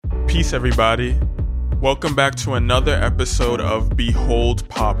Peace, everybody. Welcome back to another episode of Behold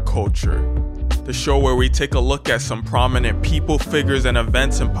Pop Culture, the show where we take a look at some prominent people, figures, and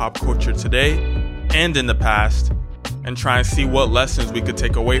events in pop culture today and in the past, and try and see what lessons we could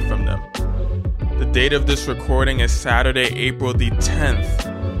take away from them. The date of this recording is Saturday, April the 10th,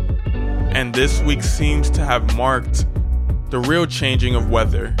 and this week seems to have marked the real changing of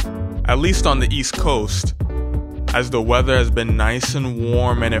weather, at least on the East Coast, as the weather has been nice and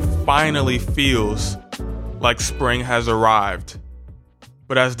warm and it finally feels like spring has arrived.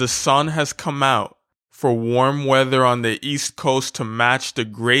 But as the sun has come out for warm weather on the East Coast to match the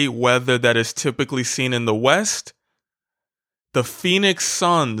great weather that is typically seen in the West, the Phoenix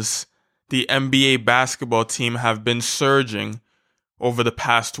Suns, the NBA basketball team, have been surging over the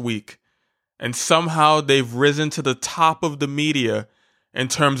past week. And somehow they've risen to the top of the media in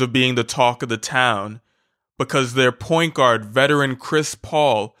terms of being the talk of the town, because their point guard, veteran Chris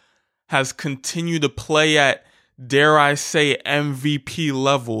Paul, has continued to play at, dare I say, MVP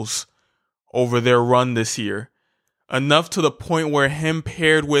levels over their run this year. Enough to the point where him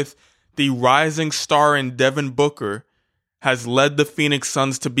paired with the rising star in Devin Booker has led the Phoenix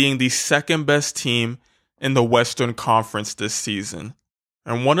Suns to being the second best team in the Western Conference this season.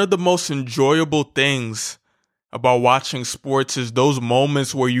 And one of the most enjoyable things about watching sports is those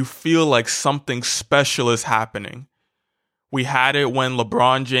moments where you feel like something special is happening. We had it when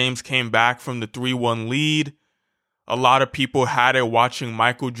LeBron James came back from the 3-1 lead. A lot of people had it watching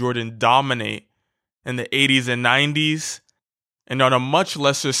Michael Jordan dominate in the 80s and 90s. And on a much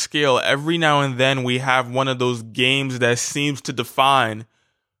lesser scale, every now and then we have one of those games that seems to define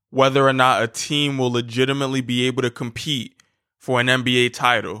whether or not a team will legitimately be able to compete for an NBA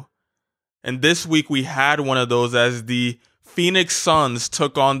title. And this week we had one of those as the Phoenix Suns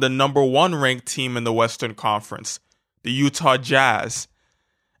took on the number 1 ranked team in the Western Conference, the Utah Jazz.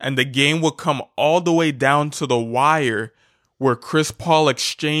 And the game would come all the way down to the wire, where Chris Paul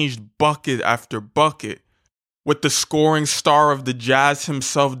exchanged bucket after bucket with the scoring star of the Jazz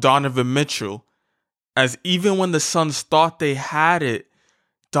himself, Donovan Mitchell. As even when the Suns thought they had it,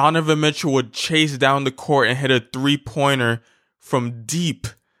 Donovan Mitchell would chase down the court and hit a 3-pointer from deep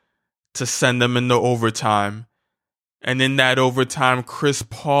to send them into overtime. And in that overtime, Chris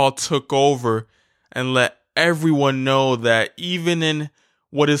Paul took over and let everyone know that even in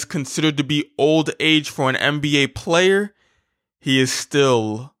what is considered to be old age for an NBA player, he is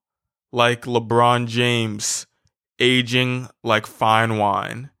still, like LeBron James, aging like fine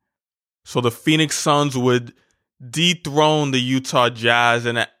wine. So the Phoenix Suns would dethrone the Utah Jazz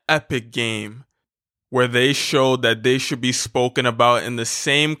in an epic game where they showed that they should be spoken about in the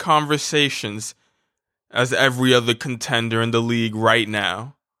same conversations as every other contender in the league right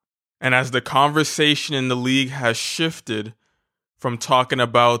now. And as the conversation in the league has shifted from talking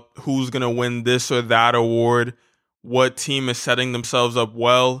about who's going to win this or that award, what team is setting themselves up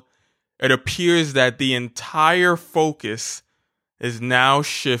well, it appears that the entire focus is now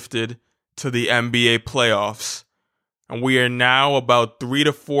shifted to the NBA playoffs. And we are now about 3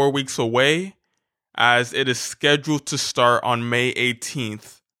 to 4 weeks away, as it is scheduled to start on May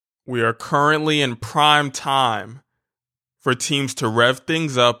 18th. We are currently in prime time for teams to rev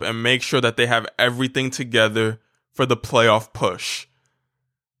things up and make sure that they have everything together for the playoff push.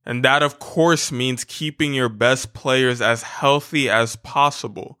 And that, of course, means keeping your best players as healthy as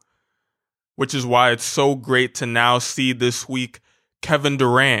possible, which is why it's so great to now see this week Kevin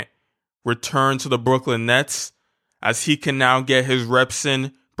Durant return to the Brooklyn Nets, as he can now get his reps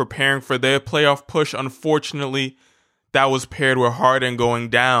in preparing for their playoff push. Unfortunately, that was paired with Harden going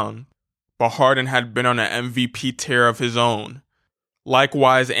down, but Harden had been on an MVP tear of his own.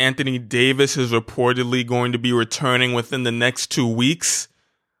 Likewise, Anthony Davis is reportedly going to be returning within the next 2 weeks,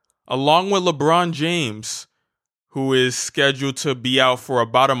 along with LeBron James, who is scheduled to be out for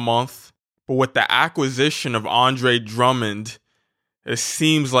about a month. But with the acquisition of Andre Drummond, it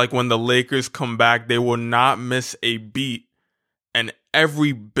seems like when the Lakers come back, they will not miss a beat. And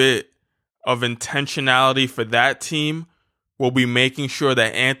every bit of intentionality for that team will be making sure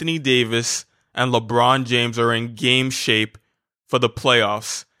that Anthony Davis and LeBron James are in game shape for the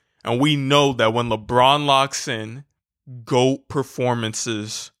playoffs. And we know that when LeBron locks in, GOAT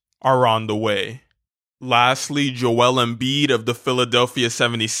performances are on the way. Lastly, Joel Embiid of the Philadelphia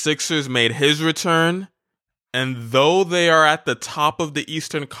 76ers made his return. And though they are at the top of the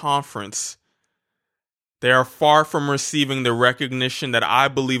Eastern Conference, they are far from receiving the recognition that I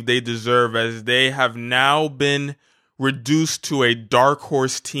believe they deserve, as they have now been reduced to a dark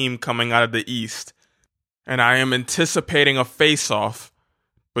horse team coming out of the East. And I am anticipating a face-off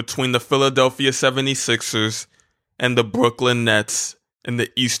between the Philadelphia 76ers and the Brooklyn Nets in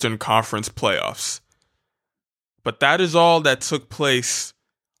the Eastern Conference playoffs. But that is all that took place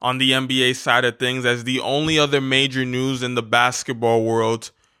on the NBA side of things, as the only other major news in the basketball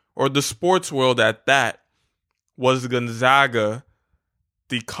world, or the sports world at that, was Gonzaga,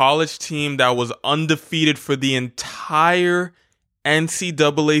 the college team that was undefeated for the entire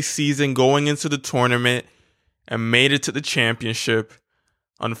NCAA season going into the tournament and made it to the championship.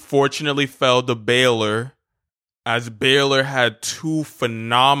 Unfortunately fell to Baylor, as Baylor had two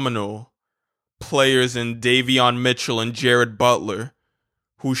phenomenal players in Davion Mitchell and Jared Butler,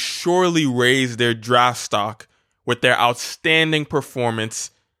 who surely raised their draft stock with their outstanding performance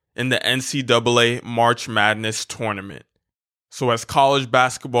in the NCAA March Madness tournament. So as college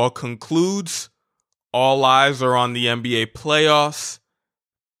basketball concludes, all eyes are on the NBA playoffs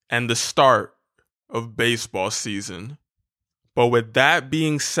and the start of baseball season. But with that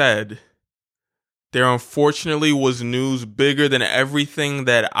being said, there unfortunately was news bigger than everything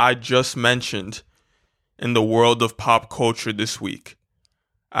that I just mentioned in the world of pop culture this week,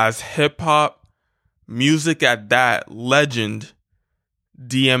 as hip-hop, music at that, legend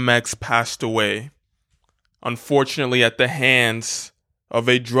DMX passed away, unfortunately at the hands of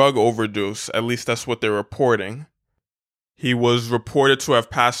a drug overdose. At least that's what they're reporting. He was reported to have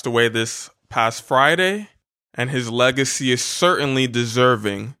passed away this past Friday, and his legacy is certainly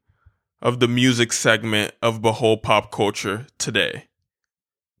deserving of the music segment of Behold Pop Culture today.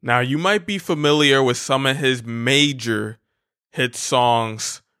 Now, you might be familiar with some of his major hit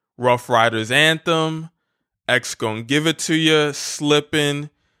songs: Rough Riders Anthem, X Gon' Give It To Ya, Slippin'.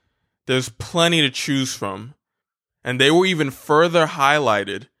 There's plenty to choose from. And they were even further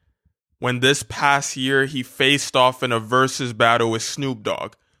highlighted when this past year he faced off in a versus battle with Snoop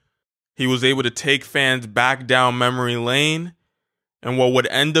Dogg. He was able to take fans back down memory lane and what would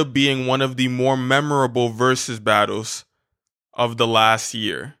end up being one of the more memorable versus battles of the last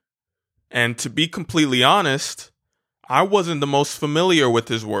year. And to be completely honest, I wasn't the most familiar with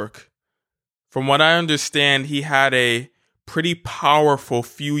his work. From what I understand, he had a pretty powerful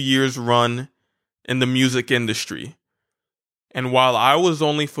few years run in the music industry. And while I was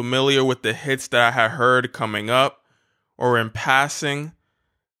only familiar with the hits that I had heard coming up or in passing,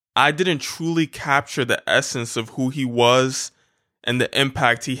 I didn't truly capture the essence of who he was and the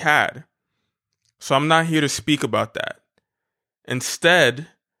impact he had. So I'm not here to speak about that. Instead,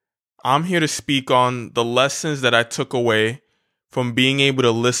 I'm here to speak on the lessons that I took away from being able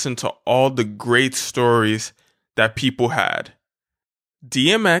to listen to all the great stories that people had.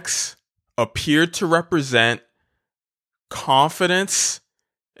 DMX appeared to represent confidence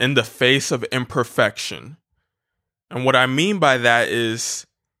in the face of imperfection. And what I mean by that is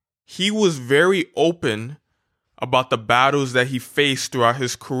he was very open about the battles that he faced throughout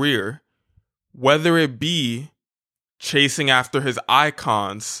his career, whether it be chasing after his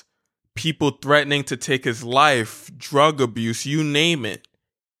icons, people threatening to take his life, drug abuse, you name it.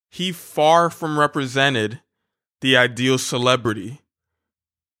 He far from represented the ideal celebrity.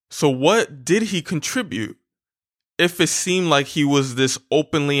 So what did he contribute if it seemed like he was this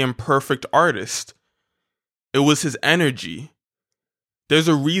openly imperfect artist? It was his energy. There's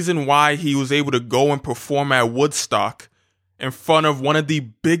a reason why he was able to go and perform at Woodstock in front of one of the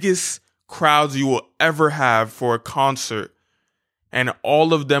biggest crowds you will ever have for a concert, and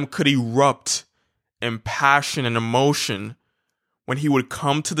all of them could erupt in passion and emotion when he would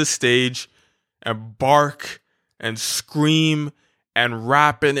come to the stage and bark and scream and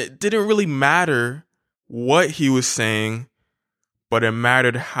rap, and it didn't really matter what he was saying, but it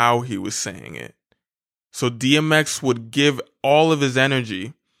mattered how he was saying it. So DMX would give all of his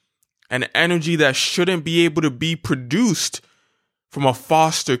energy, an energy that shouldn't be able to be produced from a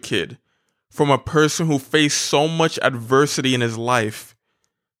foster kid, from a person who faced so much adversity in his life.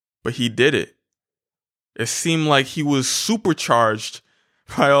 But he did it. It seemed like he was supercharged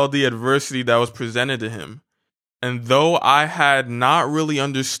by all the adversity that was presented to him. And though I had not really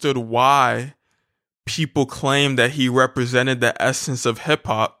understood why people claimed that he represented the essence of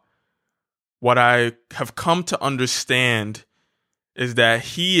hip-hop, what I have come to understand is that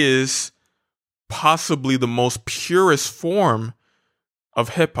he is possibly the most purest form of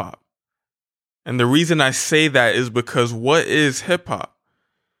hip-hop. And the reason I say that is because what is hip-hop?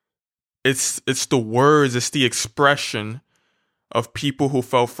 It's the words, it's the expression of people who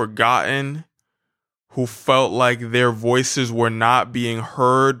felt forgotten, who felt like their voices were not being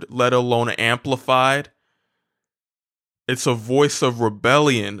heard, let alone amplified. It's a voice of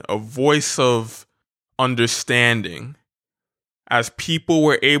rebellion, a voice of understanding. As people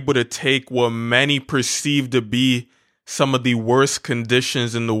were able to take what many perceived to be some of the worst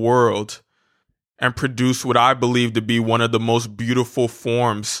conditions in the world and produced what I believe to be one of the most beautiful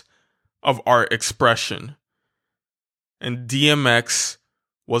forms of art expression. And DMX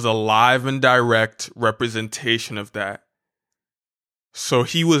was a live and direct representation of that. So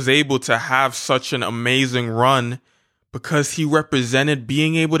he was able to have such an amazing run because he represented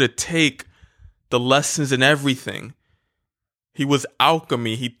being able to take the lessons in everything. He was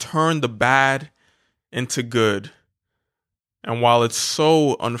alchemy. He turned the bad into good. And while it's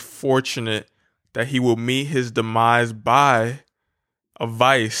so unfortunate that he will meet his demise by a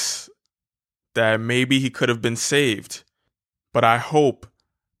vice that maybe he could have been saved, but I hope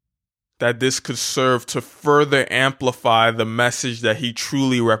that this could serve to further amplify the message that he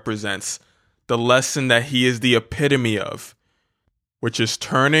truly represents, the lesson that he is the epitome of, which is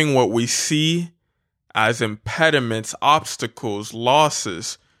turning what we see as impediments, obstacles,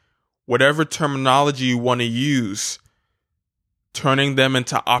 losses, whatever terminology you want to use, turning them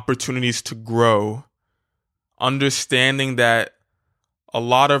into opportunities to grow, understanding that a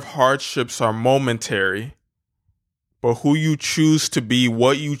lot of hardships are momentary, but who you choose to be,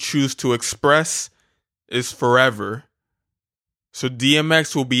 what you choose to express, is forever. So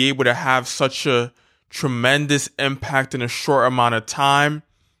DMX will be able to have such a tremendous impact in a short amount of time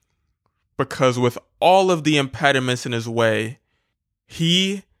because with all of the impediments in his way,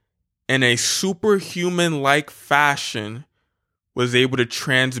 he, in a superhuman-like fashion, was able to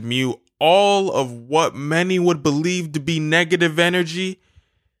transmute all of what many would believe to be negative energy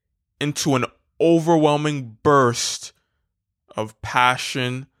into an overwhelming burst of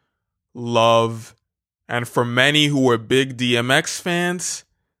passion, love, and for many who were big DMX fans,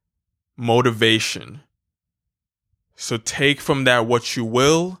 motivation. So take from that what you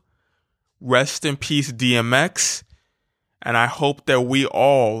will. Rest in peace, DMX. And I hope that we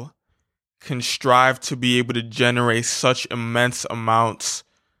all can strive to be able to generate such immense amounts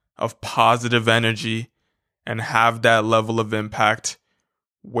of positive energy and have that level of impact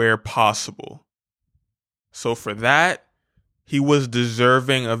where possible. So for that, he was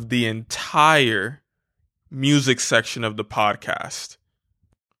deserving of the entire music section of the podcast.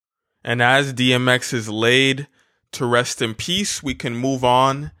 And as DMX is laid to rest in peace, we can move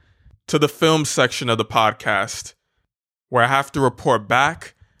on to the film section of the podcast, where I have to report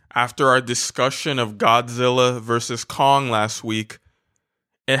back after our discussion of Godzilla vs. Kong last week.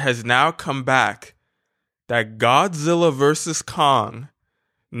 It has now come back that Godzilla vs. Kong,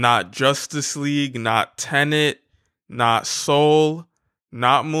 not Justice League, not Tenet, not Soul,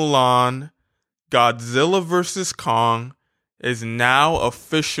 not Mulan, Godzilla vs. Kong is now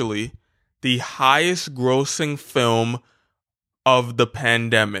officially the highest grossing film of the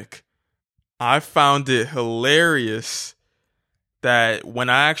pandemic. I found it hilarious that when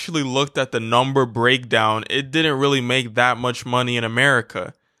I actually looked at the number breakdown, it didn't really make that much money in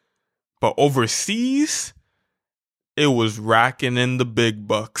America. But overseas, it was racking in the big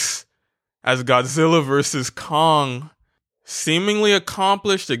bucks, as Godzilla vs. Kong seemingly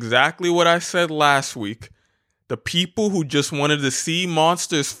accomplished exactly what I said last week. The people who just wanted to see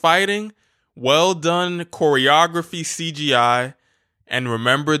monsters fighting, well done choreography, CGI, and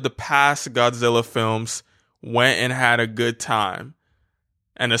remembered the past Godzilla films, went and had a good time.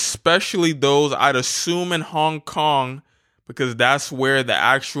 And especially those, I'd assume, in Hong Kong, because that's where the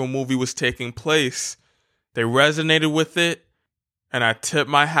actual movie was taking place. They resonated with it, and I tip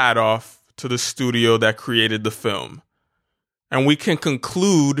my hat off to the studio that created the film. And we can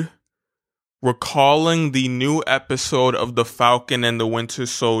conclude recalling the new episode of The Falcon and the Winter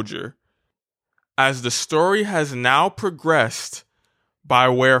Soldier, as the story has now progressed by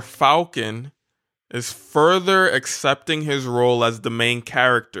where Falcon is further accepting his role as the main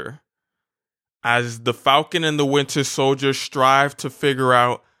character, as the Falcon and the Winter Soldier strive to figure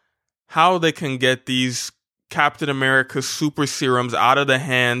out how they can get these Captain America super serums out of the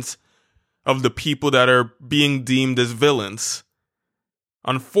hands of the people that are being deemed as villains.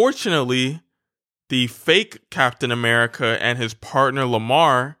 Unfortunately, the fake Captain America and his partner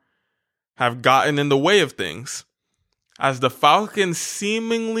Lamar have gotten in the way of things, as the Falcon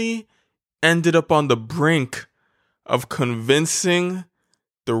seemingly ended up on the brink of convincing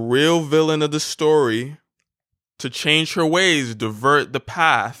the real villain of the story to change her ways, divert the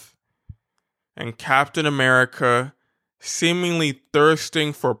path, and Captain America, seemingly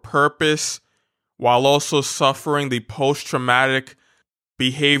thirsting for purpose while also suffering the post-traumatic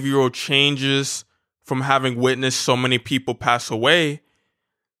behavioral changes from having witnessed so many people pass away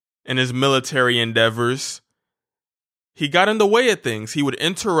in his military endeavors, he got in the way of things. He would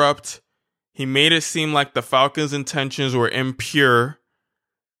interrupt. He made it seem like the Falcon's intentions were impure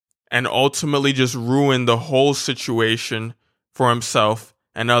and ultimately just ruined the whole situation for himself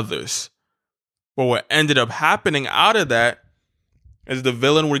and others. But what ended up happening out of that is the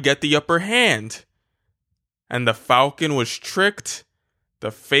villain would get the upper hand. And the Falcon was tricked.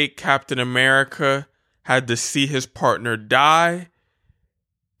 The fake Captain America had to see his partner die.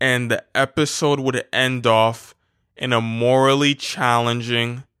 And the episode would end off in a morally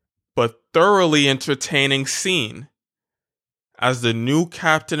challenging but thoroughly entertaining scene, as the new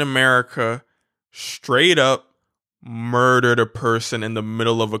Captain America straight up murdered a person in the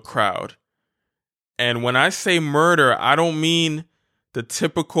middle of a crowd. And when I say murder, I don't mean the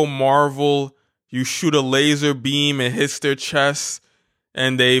typical Marvel, you shoot a laser beam, it hits their chest,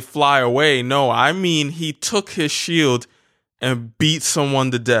 and they fly away. No, I mean he took his shield and beat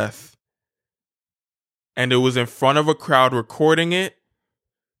someone to death. And it was in front of a crowd recording it.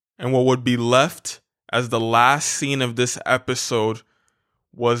 And what would be left as the last scene of this episode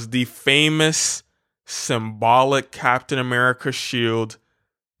was the famous symbolic Captain America shield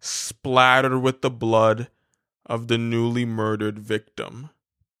splattered with the blood of the newly murdered victim.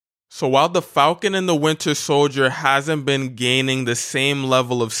 So while the Falcon and the Winter Soldier hasn't been gaining the same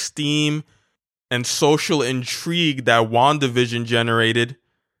level of steam and social intrigue that WandaVision generated,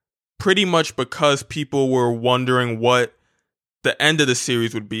 pretty much because people were wondering what the end of the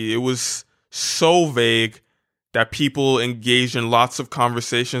series would be. It was so vague that people engaged in lots of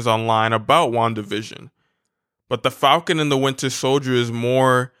conversations online about WandaVision. But the Falcon and the Winter Soldier is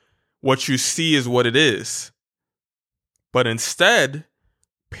more what you see is what it is. But instead,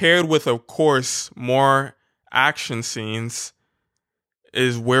 paired with, of course, more action scenes,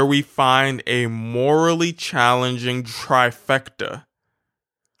 is where we find a morally challenging trifecta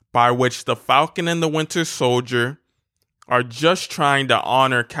by which the Falcon and the Winter Soldier are just trying to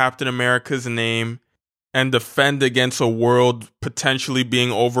honor Captain America's name and defend against a world potentially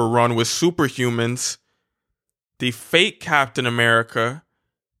being overrun with superhumans. The fake Captain America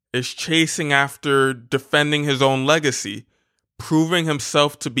is chasing after defending his own legacy, proving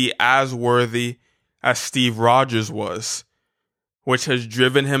himself to be as worthy as Steve Rogers was, which has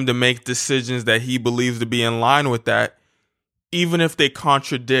driven him to make decisions that he believes to be in line with that, even if they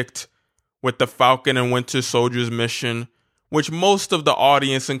contradict with the Falcon and Winter Soldier's mission, which most of the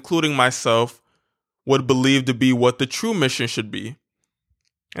audience, including myself, would believe to be what the true mission should be.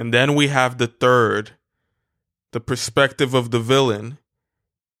 And then we have the third, the perspective of the villain,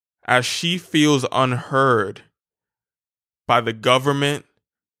 as she feels unheard by the government,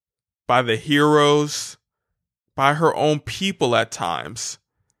 by the heroes, by her own people at times.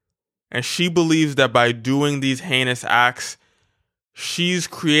 And she believes that by doing these heinous acts, she's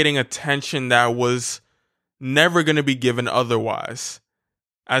creating a tension that was never going to be given otherwise.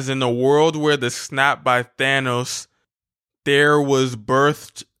 As in a world where the snap by Thanos, there was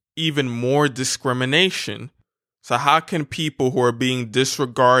birthed even more discrimination. So how can people who are being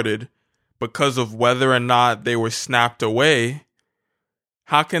disregarded because of whether or not they were snapped away,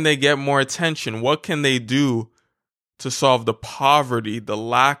 how can they get more attention? What can they do to solve the poverty, the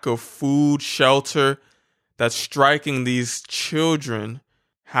lack of food, shelter that's striking these children?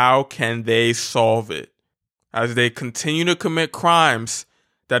 How can they solve it? As they continue to commit crimes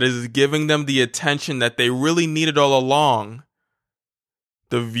that is giving them the attention that they really needed all along,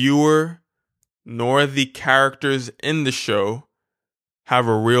 the viewer nor the characters in the show have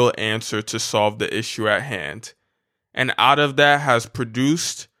a real answer to solve the issue at hand. And out of that has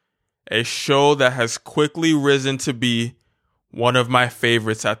produced a show that has quickly risen to be one of my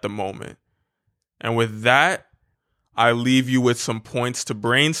favorites at the moment. And with that, I leave you with some points to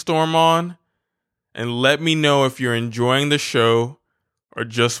brainstorm on, and let me know if you're enjoying the show or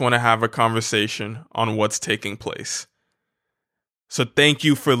just want to have a conversation on what's taking place. So thank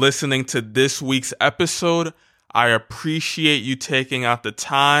you for listening to this week's episode. I appreciate you taking out the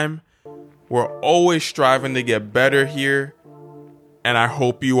time. We're always striving to get better here, and I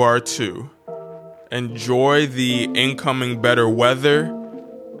hope you are too. Enjoy the incoming better weather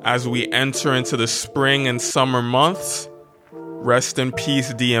as we enter into the spring and summer months. Rest in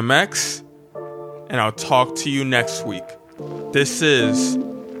peace, DMX, and I'll talk to you next week. This is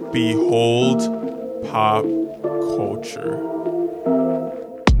Behold Pop Culture.